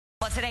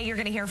Today, you're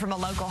going to hear from a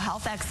local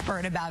health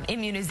expert about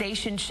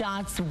immunization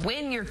shots,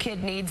 when your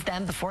kid needs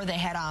them before they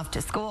head off to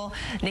school.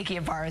 Nikki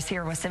Ibarra is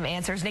here with some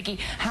answers. Nikki,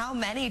 how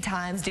many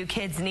times do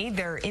kids need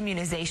their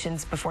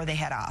immunizations before they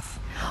head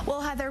off?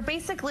 Well, Heather,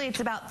 basically it's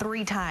about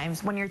 3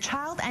 times. When your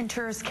child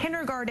enters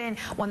kindergarten,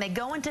 when they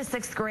go into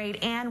 6th grade,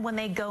 and when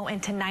they go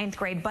into 9th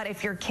grade. But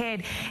if your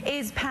kid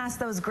is past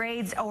those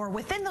grades or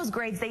within those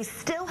grades, they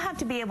still have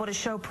to be able to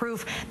show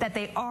proof that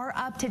they are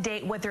up to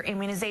date with their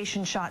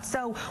immunization shots.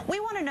 So we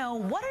want to know,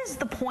 what is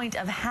the point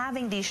of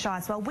having these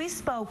shots? Well, we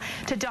spoke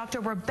to Dr.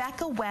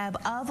 Rebecca Webb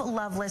of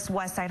Loveless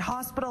Westside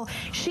Hospital.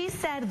 She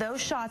said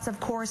those shots, of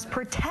course,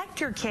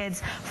 protect your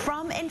kids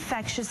from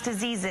infectious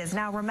diseases.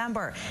 Now,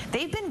 remember,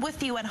 they've been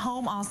with you at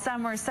home all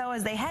summer, so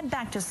as they head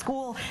back to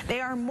school, they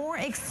are more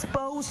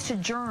exposed to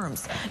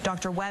germs.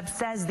 Dr. Webb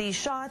says these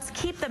shots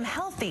keep them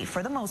healthy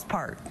for the most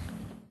part.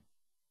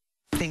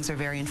 Things are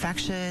very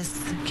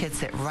infectious. Kids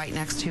sit right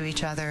next to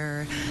each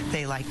other.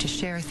 They like to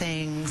share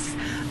things.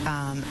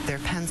 Their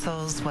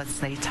pencils, once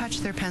they touch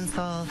their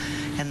pencil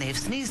and they've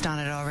sneezed on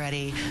it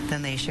already,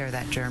 then they share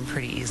that germ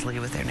pretty easily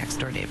with their next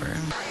door neighbor.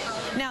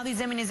 Now,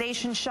 these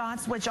immunization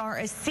shots, which are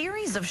a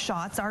series of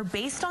shots, are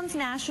based on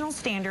national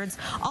standards.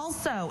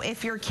 Also,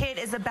 if your kid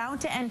is about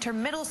to enter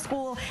middle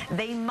school,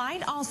 they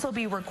might also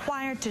be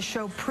required to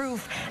show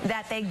proof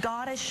that they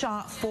got a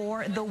shot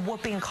for the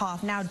whooping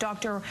cough. Now,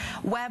 Dr.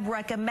 Webb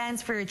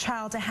recommends for your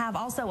child to have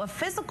also a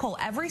physical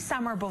every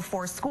summer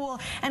before school.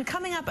 And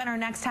coming up in our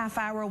next half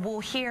hour,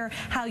 we'll hear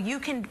how you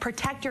can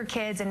protect your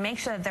kids and make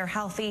sure that they're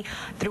healthy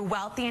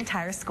throughout the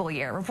entire school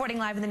year. Reporting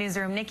live in the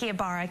newsroom, Nikki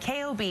Ibarra,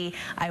 KOB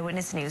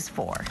Eyewitness News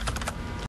 4.